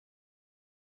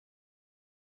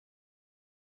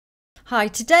Hi,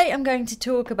 today I'm going to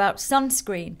talk about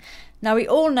sunscreen. Now, we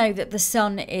all know that the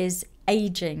sun is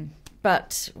aging,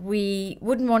 but we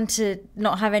wouldn't want to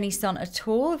not have any sun at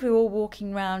all. If we were all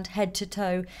walking around head to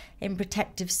toe in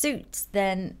protective suits,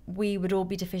 then we would all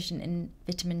be deficient in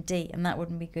vitamin D, and that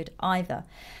wouldn't be good either.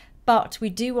 But we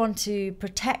do want to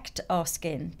protect our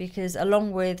skin because,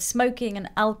 along with smoking and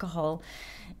alcohol,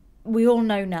 we all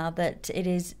know now that it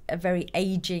is a very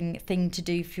aging thing to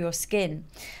do for your skin.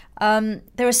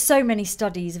 There are so many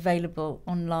studies available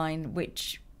online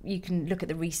which you can look at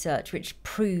the research which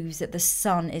proves that the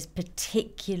sun is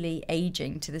particularly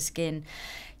aging to the skin.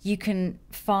 You can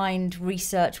find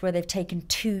research where they've taken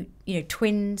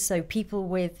twins, so people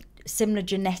with similar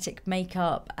genetic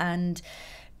makeup and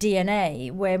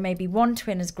DNA, where maybe one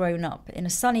twin has grown up in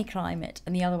a sunny climate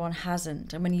and the other one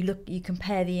hasn't. And when you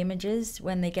compare the images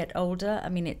when they get older, I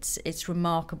mean, it's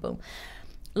remarkable.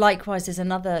 Likewise, there's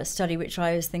another study which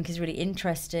I always think is really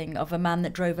interesting of a man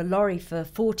that drove a lorry for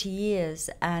 40 years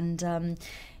and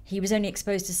he was only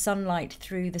exposed to sunlight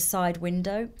through the side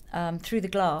window, through the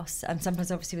glass, and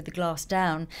sometimes obviously with the glass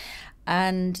down.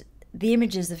 And the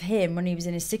images of him when he was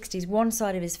in his 60s, one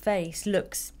side of his face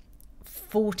looks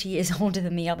 40 years older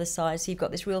than the other side. So you've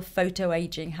got this real photo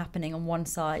aging happening on one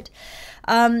side.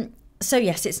 So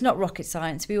yes, it's not rocket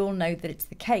science. We all know that it's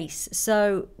the case.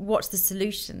 So what's the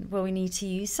solution? Well, we need to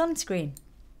use sunscreen.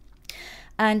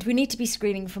 And we need to be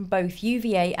screening from both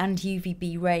UVA and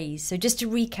UVB rays. So just to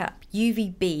recap,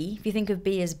 UVB, if you think of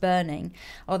B as burning,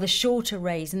 are the shorter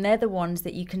rays, and they're the ones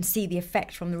that you can see the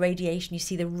effect from the radiation. You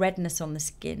see the redness on the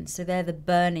skin. So they're the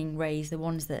burning rays, the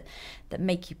ones that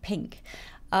make you pink.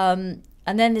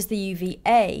 And then there's the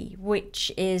UVA,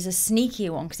 which is a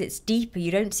sneakier one because it's deeper. You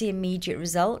don't see immediate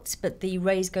results, but the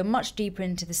rays go much deeper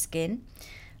into the skin.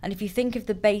 And if you think of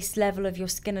the base level of your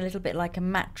skin a little bit like a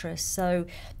mattress, so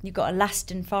you've got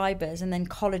elastin fibers and then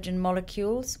collagen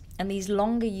molecules, and these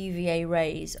longer UVA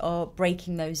rays are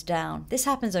breaking those down. This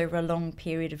happens over a long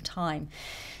period of time,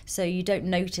 so you don't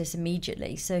notice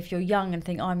immediately. So if you're young and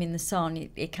think, oh, I'm in the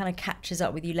sun, it kind of catches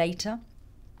up with you later.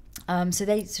 So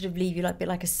they sort of leave you a bit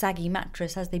like a saggy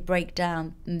mattress as they break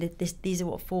down, and these are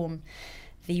what form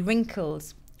the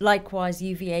wrinkles. Likewise,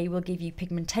 UVA will give you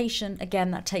pigmentation.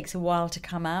 Again, that takes a while to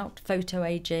come out,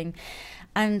 photoaging,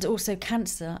 and also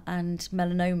cancer and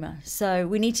melanoma. So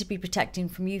we need to be protecting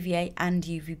from UVA and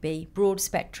UVB. Broad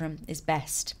spectrum is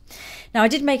best. Now, I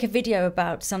did make a video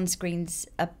about sunscreens.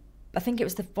 I think it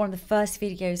was one of the first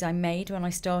videos I made when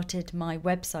I started my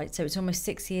website. So it's almost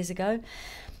 6 years ago.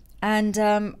 And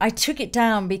I took it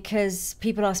down because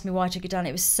people asked me why I took it down.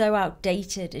 It was so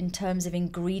outdated in terms of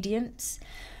ingredients.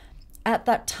 At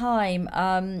that time,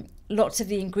 lots of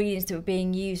the ingredients that were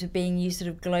being used sort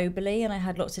of globally, and I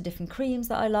had lots of different creams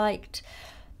that I liked.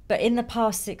 But in the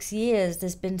past 6 years,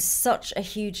 there's been such a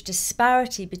huge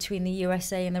disparity between the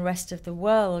USA and the rest of the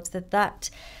world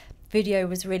that video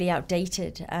was really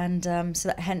outdated, and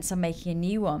hence I'm making a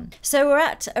new one. So we're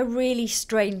at a really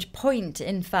strange point,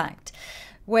 in fact,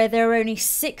 where there are only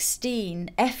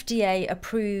 16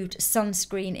 FDA-approved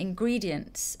sunscreen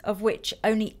ingredients, of which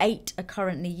only 8 are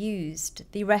currently used.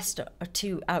 The rest are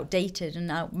too outdated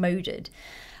and outmoded.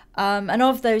 And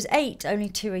of those 8, only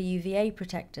 2 are UVA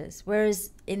protectors, whereas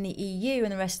in the EU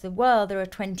and the rest of the world, there are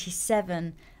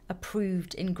 27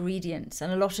 approved ingredients.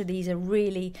 And a lot of these are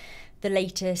really the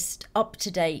latest,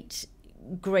 up-to-date,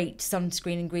 great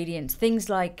sunscreen ingredients. Things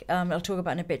like, I'll talk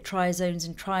about in a bit, triazones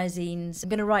and triazines. I'm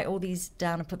going to write all these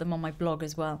down and put them on my blog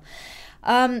as well.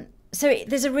 So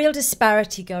there's a real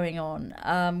disparity going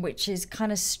on, which is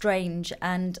kind of strange,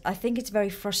 and I think it's very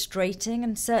frustrating.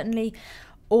 And certainly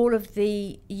all of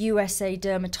the USA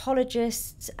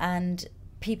dermatologists and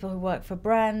people who work for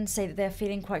brands say that they're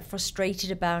feeling quite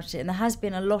frustrated about it, and there has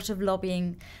been a lot of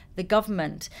lobbying the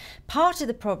government. Part of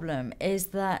the problem is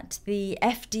that the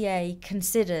FDA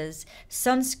considers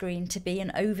sunscreen to be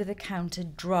an over-the-counter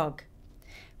drug,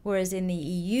 whereas in the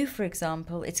EU, for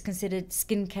example, it's considered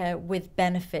skincare with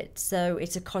benefits, so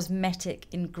it's a cosmetic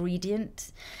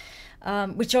ingredient,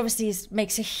 which obviously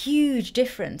makes a huge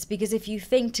difference, because if you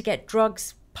think to get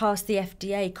drugs past the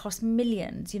FDA costs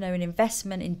millions, in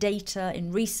investment, in data,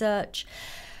 in research.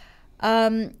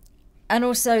 And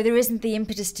also there isn't the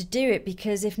impetus to do it,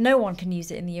 because if no one can use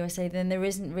it in the USA, then there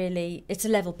isn't really, it's a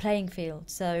level playing field.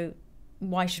 So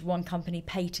why should one company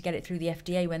pay to get it through the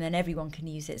FDA when then everyone can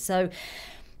use it? So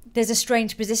there's a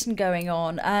strange position going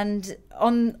on. And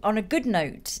on a good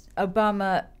note,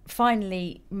 Obama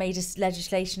finally made a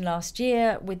legislation last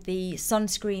year with the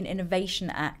Sunscreen Innovation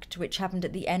Act, which happened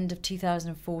at the end of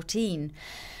 2014.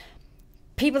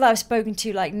 people that I've spoken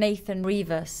to, like Nathan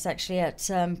Rivas, actually at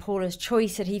Paula's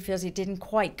Choice, said he feels it didn't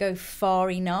quite go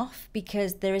far enough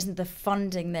because there isn't the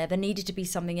funding there. There needed to be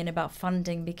something in about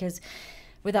funding, because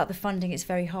without the funding, it's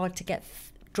very hard to get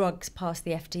drugs past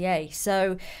the FDA.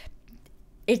 So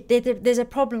there's a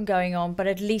problem going on, but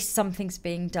at least something's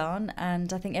being done.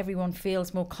 And I think everyone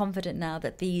feels more confident now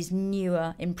that these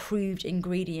newer, improved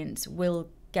ingredients will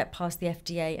get past the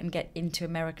FDA and get into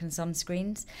American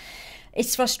sunscreens.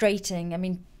 It's frustrating. I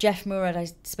mean, Jeff Murad, I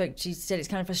spoke to, said it's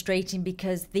kind of frustrating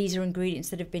because these are ingredients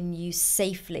that have been used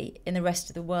safely in the rest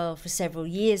of the world for several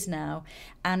years now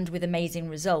and with amazing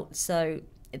results. So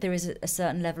there is a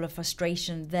certain level of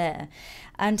frustration there.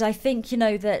 And I think,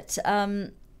 that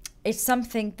it's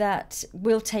something that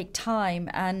will take time.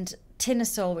 And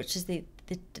Tinasol, which is the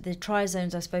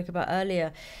triazones I spoke about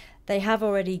earlier, they have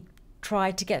already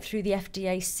tried to get through the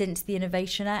FDA since the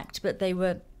Innovation Act, but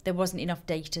there wasn't enough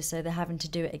data, so they're having to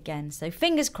do it again. So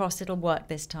fingers crossed it'll work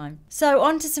this time. So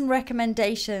on to some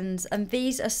recommendations, and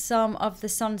these are some of the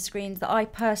sunscreens that I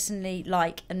personally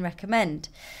like and recommend.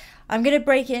 I'm going to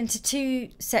break it into two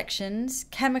sections,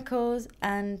 chemicals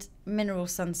and mineral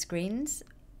sunscreens,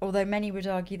 although many would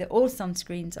argue that all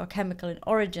sunscreens are chemical in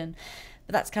origin.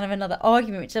 But that's kind of another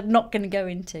argument, which I'm not going to go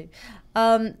into.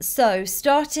 So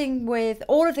starting with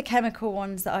all of the chemical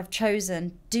ones that I've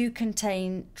chosen do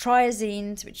contain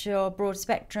triazines, which are broad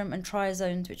spectrum, and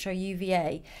triazones, which are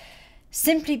UVA,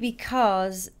 simply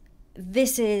because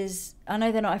this is, I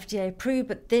know they're not FDA approved,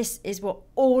 but this is what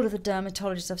all of the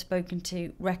dermatologists I've spoken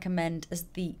to recommend as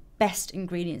the best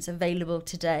ingredients available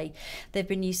today. They've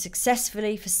been used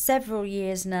successfully for several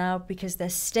years now because they're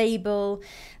stable,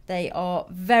 they are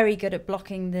very good at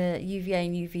blocking the UVA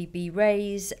and UVB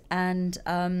rays, and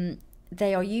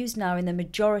they are used now in the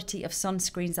majority of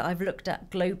sunscreens that I've looked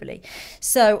at globally.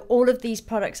 So all of these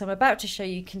products I'm about to show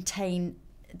you contain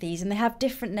these, and they have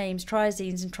different names.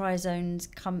 Triazines and triazones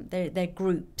they're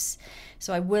groups,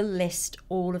 so I will list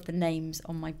all of the names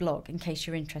on my blog in case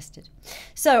you're interested.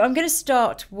 So I'm going to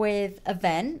start with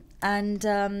Aven, and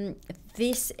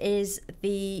this is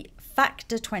the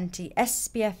Factor 20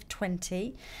 SPF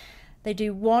 20. They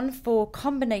do one for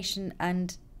combination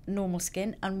and normal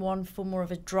skin and one for more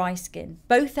of a dry skin.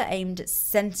 Both are aimed at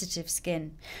sensitive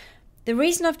skin. The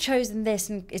reason I've chosen this,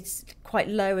 and it's quite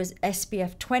low as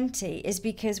SPF 20, is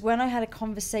because when I had a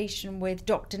conversation with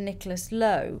Dr. Nicholas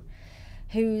Lowe,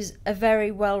 who's a very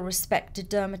well-respected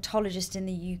dermatologist in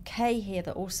the UK here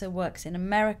that also works in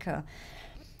America,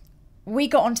 we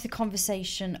got onto the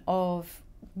conversation of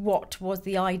what was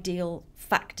the ideal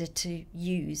factor to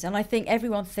use. And I think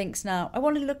everyone thinks now, I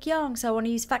want to look young, so I want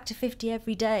to use Factor 50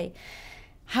 every day.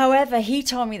 However, he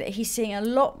told me that he's seeing a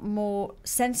lot more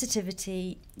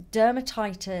sensitivity,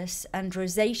 dermatitis and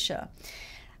rosacea.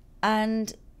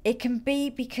 And it can be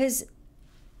because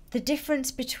the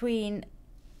difference between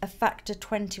a factor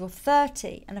 20 or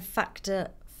 30 and a factor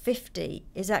 50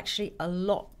 is actually a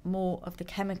lot more of the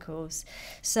chemicals.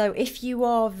 So if you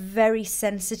are very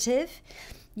sensitive,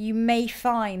 you may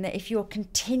find that if you're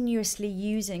continuously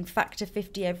using factor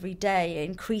 50 every day, it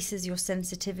increases your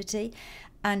sensitivity,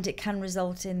 and it can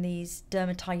result in these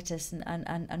dermatitis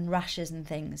and rashes and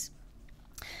things.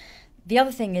 The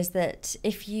other thing is that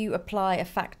if you apply a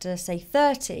factor, say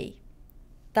 30,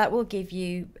 that will give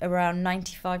you around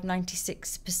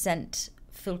 95-96%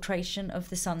 filtration of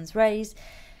the sun's rays.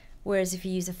 Whereas if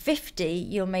you use a 50,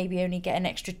 you'll maybe only get an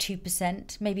extra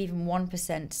 2%, maybe even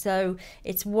 1%. So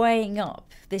it's weighing up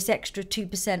this extra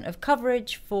 2% of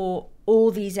coverage for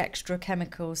all these extra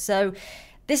chemicals. So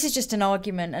this is just an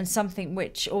argument, and something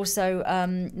which also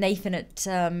Nathan at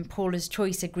Paula's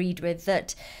Choice agreed with,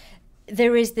 that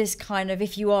there is this kind of,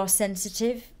 if you are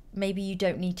sensitive, maybe you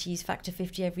don't need to use factor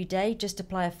 50 every day, just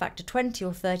apply a factor 20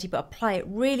 or 30, but apply it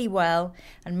really well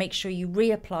and make sure you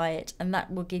reapply it, and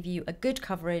that will give you a good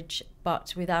coverage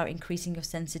but without increasing your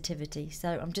sensitivity.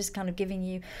 So I'm just kind of giving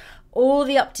you all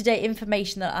the up-to-date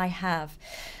information that I have.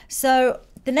 So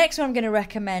the next one I'm going to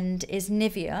recommend is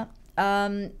Nivea.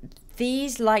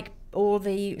 These, like all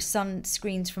the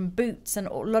sunscreens from Boots and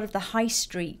a lot of the high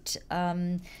street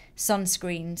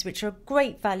sunscreens, which are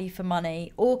great value for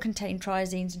money, all contain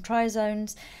triazines and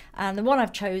triazones. And the one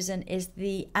I've chosen is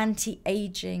the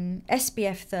anti-aging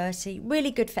SPF 30, really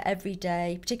good for every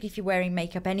day, particularly if you're wearing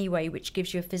makeup anyway, which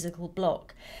gives you a physical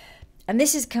block. And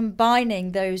this is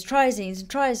combining those triazines and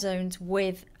triazones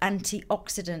with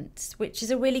antioxidants, which is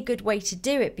a really good way to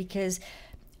do it, because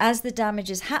as the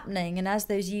damage is happening and as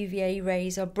those UVA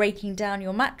rays are breaking down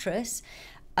your mattress,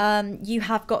 you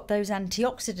have got those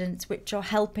antioxidants which are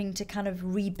helping to kind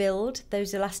of rebuild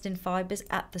those elastin fibers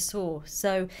at the source.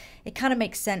 So it kind of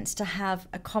makes sense to have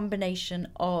a combination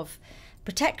of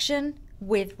protection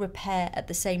with repair at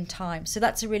the same time. So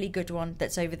that's a really good one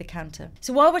that's over the counter.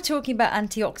 So while we're talking about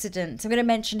antioxidants, I'm going to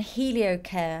mention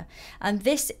HelioCare, and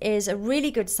this is a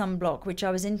really good sunblock which I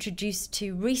was introduced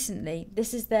to recently.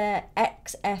 This is their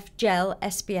XF Gel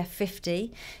SPF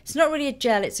 50. It's not really a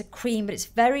gel, it's a cream, but it's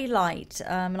very light,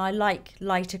 and I like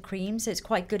lighter creams, so it's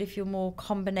quite good if you're more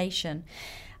combination.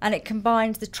 And it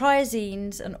combines the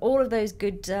triazines and all of those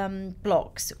good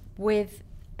blocks with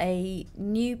a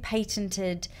new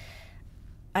patented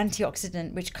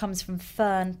antioxidant which comes from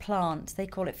fern plants. They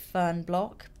call it fern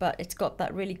block, but it's got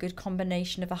that really good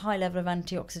combination of a high level of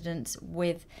antioxidants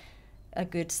with a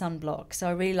good sunblock. So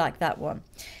I really like that one.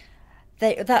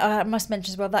 That I must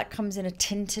mention as well, that comes in a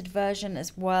tinted version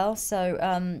as well.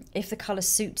 So if the colour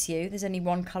suits you, there's only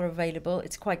one colour available.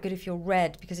 It's quite good if you're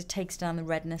red because it takes down the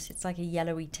redness. It's like a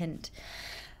yellowy tint.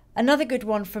 Another good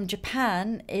one from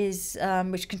Japan is,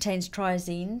 which contains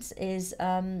triazines, is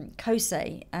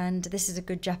Kosei, and this is a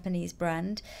good Japanese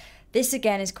brand. This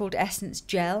again is called Essence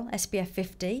Gel SPF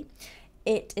 50.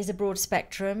 It is a broad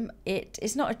spectrum. It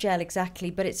is not a gel exactly,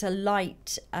 but it's a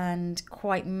light and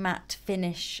quite matte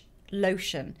finish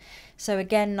lotion. So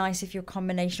again, nice if you're a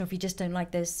combination or if you just don't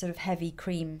like those sort of heavy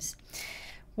creams.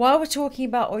 While we're talking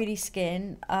about oily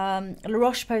skin, La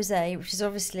Roche-Posay, which is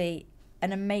obviously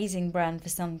an amazing brand for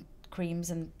sun creams,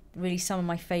 and really some of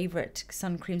my favourite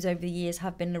sun creams over the years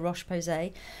have been La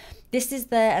Roche-Posay. This is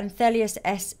their Anthelios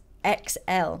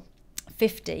SXL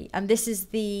 50, and this is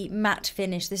the matte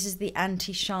finish. This is the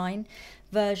anti-shine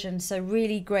version, so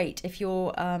really great if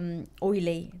you're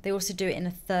oily. They also do it in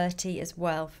a 30 as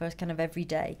well for kind of every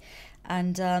day,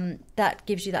 and that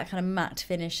gives you that kind of matte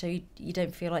finish, so you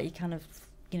don't feel like you kind of,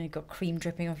 you know, got cream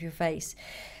dripping off your face.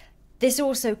 This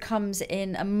also comes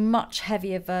in a much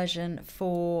heavier version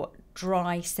for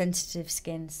dry, sensitive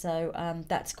skin. So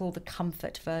that's called the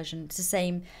Comfort version. It's the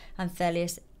same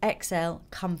Anthelios XL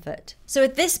Comfort. So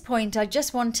at this point, I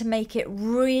just want to make it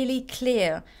really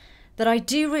clear that I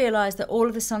do realise that all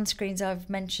of the sunscreens I've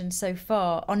mentioned so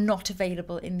far are not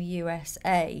available in the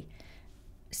USA,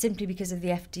 simply because of the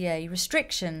FDA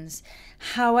restrictions.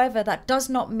 However, that does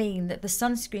not mean that the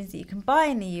sunscreens that you can buy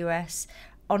in the US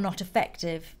are not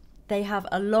effective. They have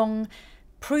a long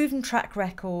proven track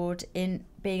record in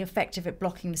being effective at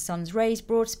blocking the sun's rays,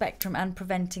 broad spectrum, and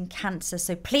preventing cancer.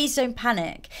 So please don't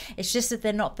panic. It's just that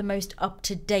they're not the most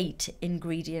up-to-date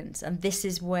ingredients. And this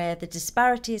is where the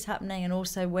disparity is happening, and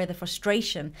also where the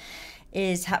frustration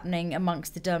is happening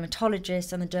amongst the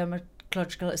dermatologists and the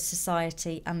dermatological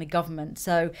society and the government.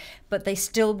 So, but they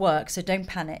still work, so don't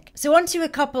panic. So on to a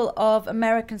couple of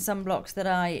American sunblocks that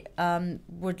I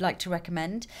would like to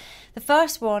recommend. The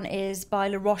first one is by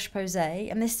La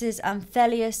Roche-Posay, and this is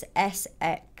Anthelios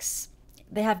SX.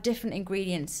 They have different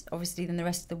ingredients, obviously, than the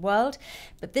rest of the world,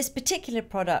 but this particular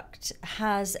product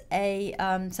has a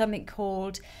something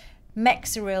called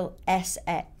Mexeril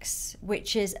SX,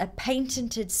 which is a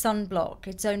patented sunblock.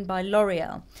 It's owned by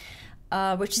L'Oreal,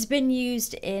 which has been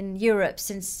used in Europe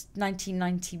since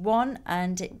 1991,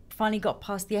 and it finally got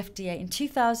past the FDA in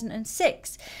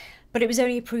 2006. But it was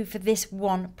only approved for this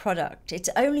one product. It's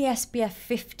only SPF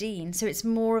 15, so it's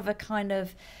more of a kind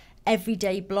of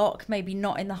everyday block, maybe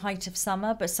not in the height of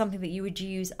summer, but something that you would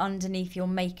use underneath your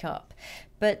makeup.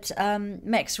 But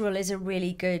Mexeril is a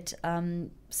really good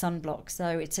sunblock, so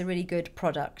it's a really good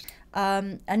product.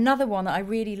 Another one that I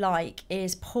really like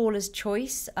is Paula's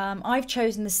Choice. I've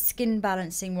chosen the skin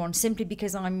balancing one simply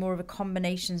because I'm more of a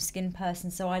combination skin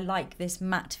person, so I like this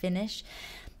matte finish.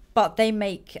 But they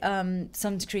make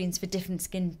sunscreens for different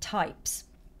skin types.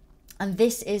 And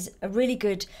this is a really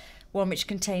good one which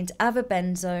contains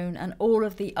avobenzone and all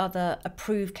of the other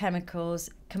approved chemicals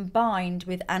combined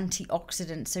with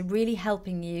antioxidants, so really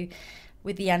helping you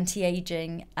with the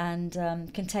anti-aging, and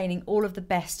containing all of the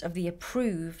best of the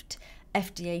approved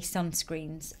FDA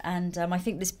sunscreens. And I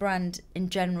think this brand in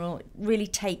general really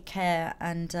take care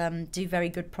and do very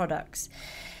good products.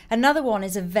 Another one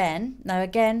is Aven. Now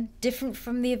again, different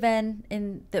from the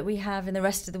Aven that we have in the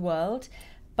rest of the world,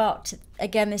 but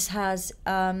again this has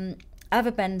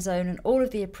avobenzone and all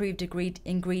of the approved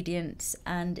ingredients,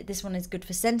 and this one is good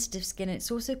for sensitive skin.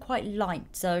 It's also quite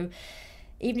light, so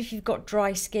even if you've got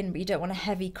dry skin but you don't want a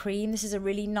heavy cream, this is a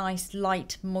really nice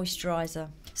light moisturizer.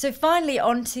 So finally,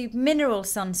 on to mineral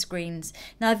sunscreens.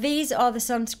 Now these are the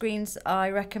sunscreens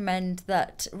I recommend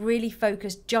that really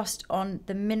focus just on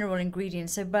the mineral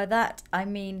ingredients. So by that I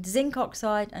mean zinc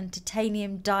oxide and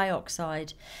titanium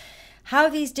dioxide. How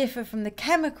these differ from the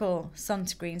chemical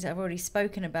sunscreens that I've already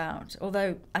spoken about,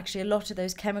 although actually a lot of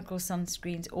those chemical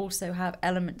sunscreens also have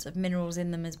elements of minerals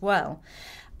in them as well,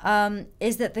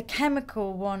 is that the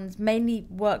chemical ones mainly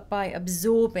work by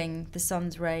absorbing the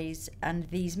sun's rays, and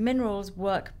these minerals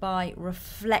work by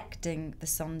reflecting the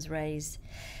sun's rays,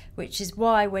 which is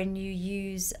why when you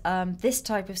use this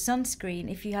type of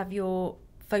sunscreen, if you have your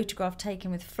photograph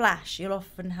taken with flash, you'll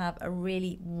often have a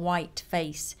really white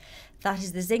face. That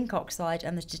is the zinc oxide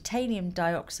and the titanium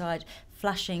dioxide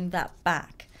flashing that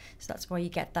back. So that's why you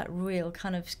get that real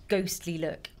kind of ghostly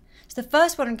look. So the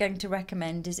first one I'm going to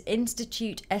recommend is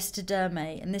Institute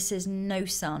Estoderme, and this is No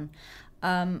Sun.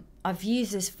 I've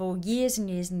used this for years and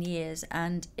years and years,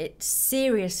 and it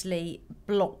seriously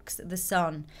blocks the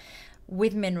sun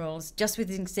with minerals, just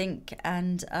with zinc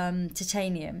and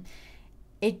titanium.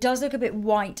 It does look a bit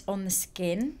white on the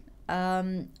skin.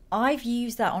 I've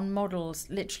used that on models.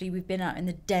 Literally, we've been out in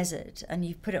the desert and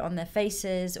you've put it on their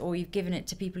faces, or you've given it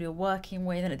to people you're working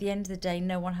with, and at the end of the day,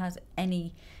 no one has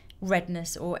any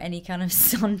redness or any kind of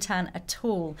suntan at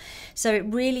all. So it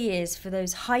really is for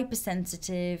those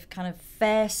hypersensitive, kind of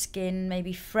fair skin,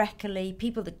 maybe freckly,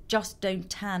 people that just don't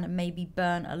tan and maybe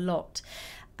burn a lot.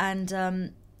 And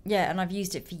yeah, and I've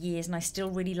used it for years and I still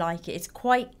really like it. It's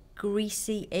quite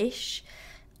greasy-ish.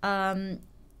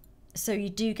 So you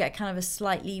do get kind of a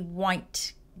slightly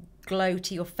white glow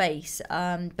to your face,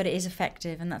 but it is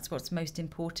effective, and that's what's most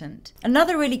important.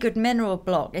 Another really good mineral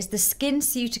block is the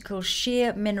SkinCeutical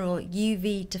Sheer Mineral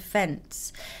UV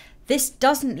Defense. This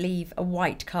doesn't leave a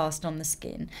white cast on the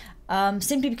skin,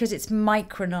 simply because it's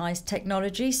micronized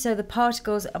technology, so the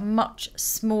particles are much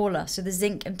smaller, so the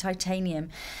zinc and titanium.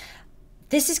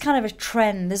 This is kind of a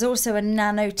trend. There's also a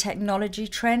nanotechnology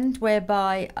trend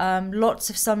whereby lots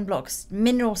of sunblocks,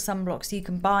 mineral sunblocks you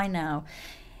can buy now,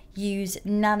 use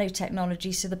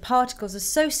nanotechnology. So the particles are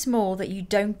so small that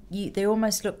they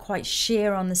almost look quite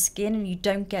sheer on the skin, and you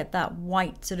don't get that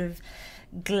white sort of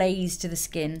glaze to the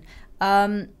skin.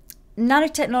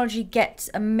 Nanotechnology gets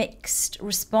a mixed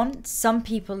response. Some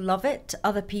people love it.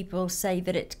 Other people say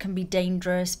that it can be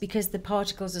dangerous because the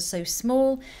particles are so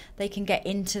small, they can get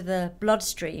into the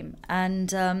bloodstream. And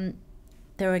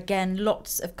there are, again,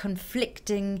 lots of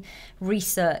conflicting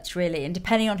research, really, and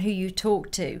depending on who you talk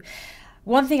to.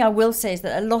 One thing I will say is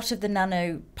that a lot of the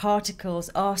nanoparticles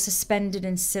are suspended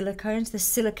in silicones, the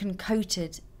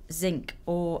silicon-coated zinc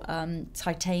or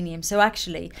titanium. So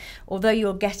actually, although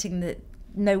you're getting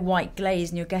no white glaze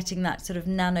and you're getting that sort of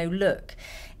nano look,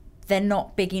 they're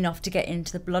not big enough to get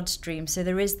into the bloodstream. So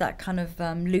there is that kind of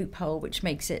loophole, which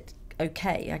makes it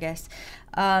okay, I guess.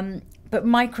 But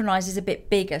micronized is a bit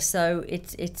bigger, so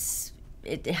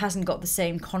it hasn't got the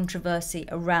same controversy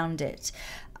around it.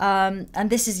 And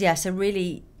this is, yes, a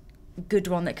really good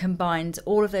one that combines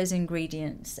all of those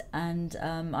ingredients, and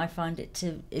I find it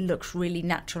looks really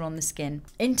natural on the skin.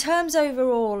 In terms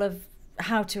overall of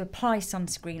how to apply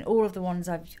sunscreen, all of the ones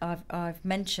I've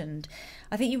mentioned,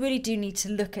 I think you really do need to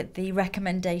look at the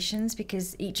recommendations,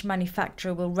 because each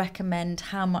manufacturer will recommend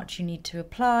how much you need to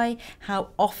apply, how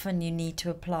often you need to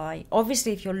apply.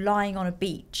 Obviously, if you're lying on a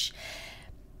beach,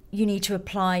 you need to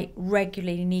apply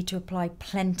regularly, you need to apply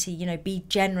plenty, be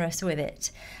generous with it.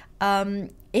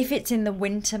 If it's in the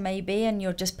winter maybe, and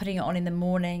you're just putting it on in the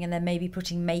morning and then maybe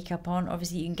putting makeup on,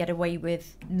 obviously you can get away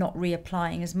with not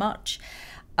reapplying as much.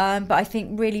 But I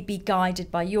think really be guided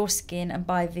by your skin and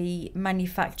by the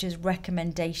manufacturer's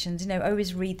recommendations.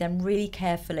 Always read them really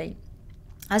carefully.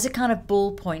 As a kind of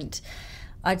ballpoint,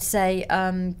 I'd say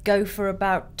go for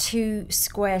about 2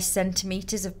 square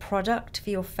centimeters of product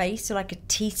for your face. So like a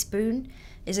teaspoon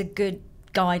is a good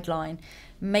guideline.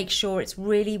 Make sure it's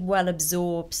really well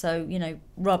absorbed, so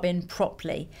rub in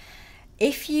properly.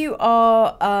 If you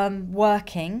are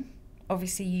working,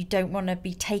 obviously you don't want to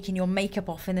be taking your makeup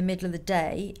off in the middle of the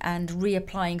day and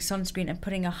reapplying sunscreen and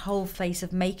putting a whole face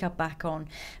of makeup back on.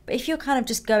 But if you're kind of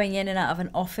just going in and out of an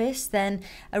office, then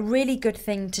a really good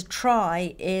thing to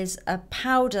try is a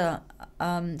powder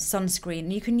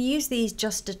sunscreen. You can use these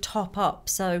just to top up.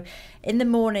 So in the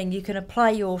morning you can apply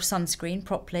your sunscreen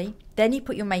properly, then you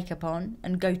put your makeup on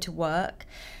and go to work,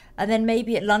 and then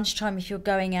maybe at lunchtime, if you're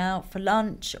going out for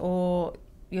lunch or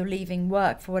you're leaving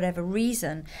work for whatever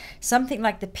reason, something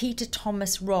like the Peter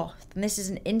Thomas Roth, and this is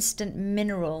an instant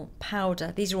mineral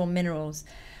powder, these are all minerals,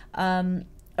 are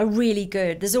really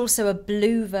good. There's also a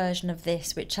blue version of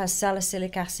this which has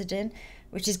salicylic acid in,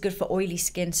 which is good for oily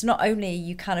skin. So not only are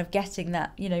you kind of getting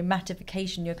that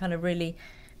mattification, you're kind of really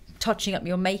touching up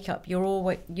your makeup, you're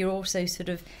also sort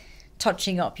of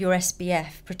touching up your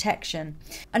SPF protection.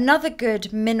 Another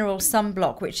good mineral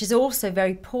sunblock, which is also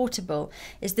very portable,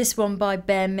 is this one by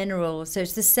Bare Minerals. So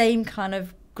it's the same kind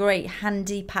of great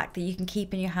handy pack that you can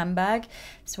keep in your handbag.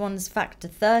 This one's factor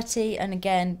 30, and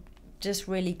again, just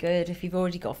really good if you've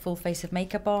already got a full face of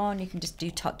makeup on. You can just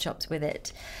do touch-ups with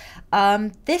it.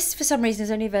 This for some reason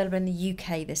is only available in the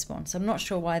UK, this one, so I'm not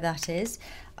sure why that is.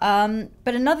 But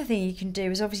another thing you can do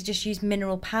is obviously just use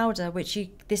mineral powder, which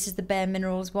this is the Bare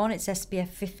Minerals one. It's SPF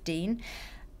 15.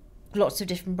 Lots of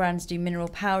different brands do mineral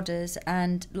powders,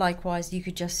 and likewise you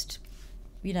could just,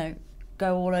 you know,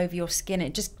 go all over your skin.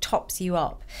 It just tops you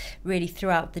up really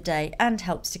throughout the day and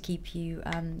helps to keep you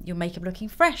your makeup looking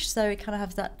fresh, so it kind of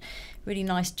has that really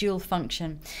nice dual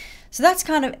function. So that's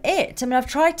kind of it. I mean, I've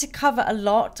tried to cover a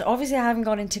lot. Obviously I haven't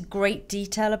gone into great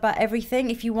detail about everything.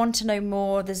 If you want to know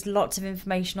more, there's lots of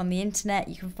information on the internet.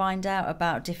 You can find out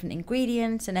about different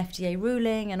ingredients and FDA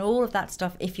ruling and all of that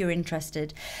stuff if you're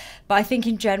interested. But I think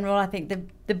in general, I think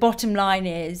the bottom line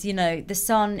is, you know, the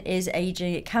sun is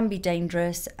aging, it can be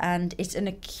dangerous, and it's an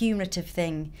accumulative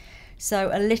thing.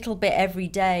 So a little bit every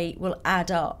day will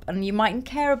add up, and you mightn't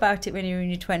care about it when you're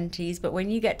in your 20s, but when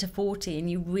you get to 40 and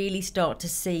you really start to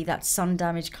see that sun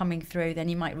damage coming through, then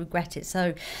you might regret it.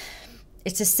 So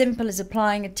it's as simple as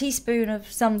applying a teaspoon of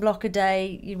sunblock a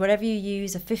day, whatever you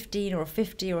use, a 15 or a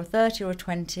 50 or a 30 or a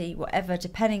 20, whatever,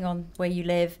 depending on where you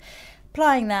live.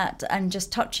 Applying that and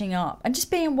just touching up and just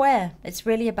being aware. It's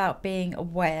really about being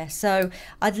aware. So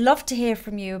I'd love to hear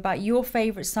from you about your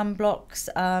favorite sunblocks,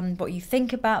 what you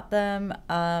think about them.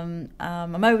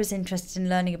 I'm always interested in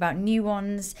learning about new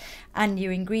ones and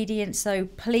new ingredients, so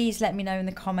please let me know in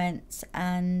the comments,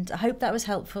 and I hope that was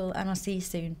helpful, and I'll see you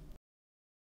soon.